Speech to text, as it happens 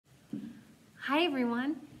Hi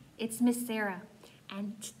everyone, it's Miss Sarah,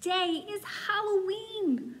 and today is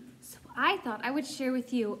Halloween. So I thought I would share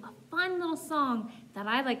with you a fun little song that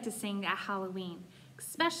I like to sing at Halloween,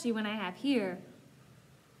 especially when I have here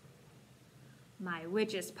my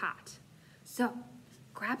witch's pot. So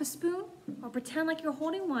grab a spoon or pretend like you're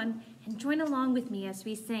holding one and join along with me as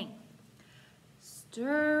we sing.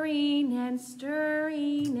 Stirring and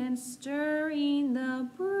stirring and stirring the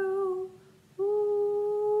brew.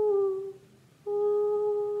 Ooh,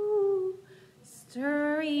 ooh.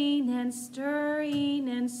 Stirring and stirring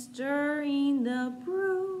and stirring the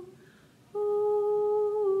brew.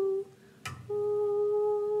 Ooh,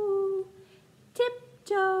 ooh.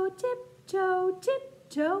 Tiptoe, tiptoe,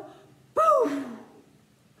 tiptoe. Boo!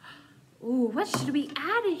 Ooh, what should we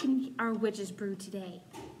add in our witch's brew today?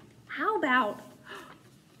 How about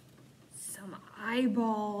some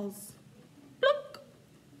eyeballs? Look!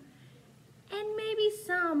 And maybe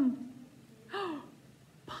some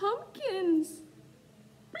pumpkins.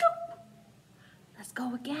 Bloop. Let's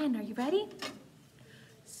go again. Are you ready?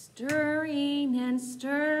 Stirring and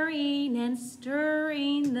stirring and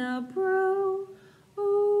stirring the brew.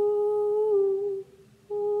 Ooh,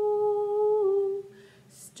 ooh.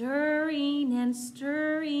 Stirring and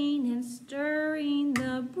stirring and stirring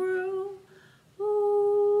the brew.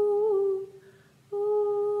 Ooh,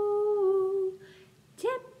 ooh.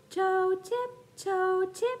 Tiptoe, tiptoe,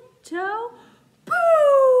 tiptoe.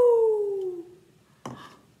 Boo!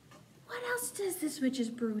 What else does this witch's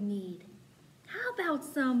brew need? How about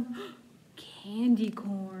some candy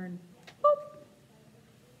corn? Boop.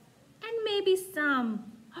 And maybe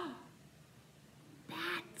some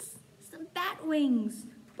bats, some bat wings.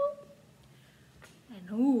 Boop. And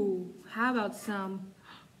ooh, how about some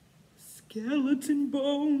skeleton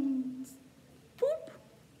bones? Boop.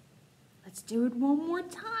 Let's do it one more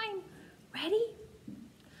time. Ready?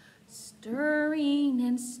 Stirring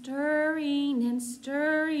and stirring and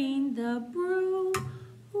stirring the brew.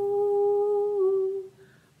 Ooh,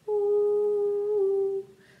 ooh.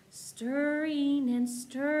 Stirring and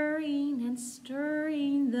stirring and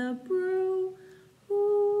stirring the brew.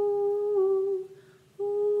 Ooh,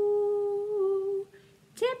 ooh.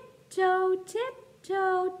 Tiptoe,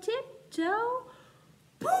 tiptoe, tiptoe.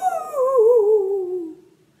 Boo!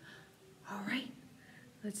 All right,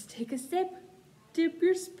 let's take a sip. Dip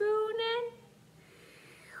your spoon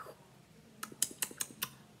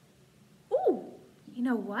in. Ooh, you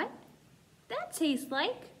know what? That tastes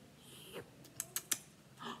like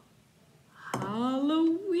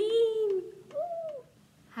Halloween. Ooh.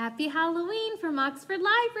 Happy Halloween from Oxford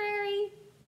Library.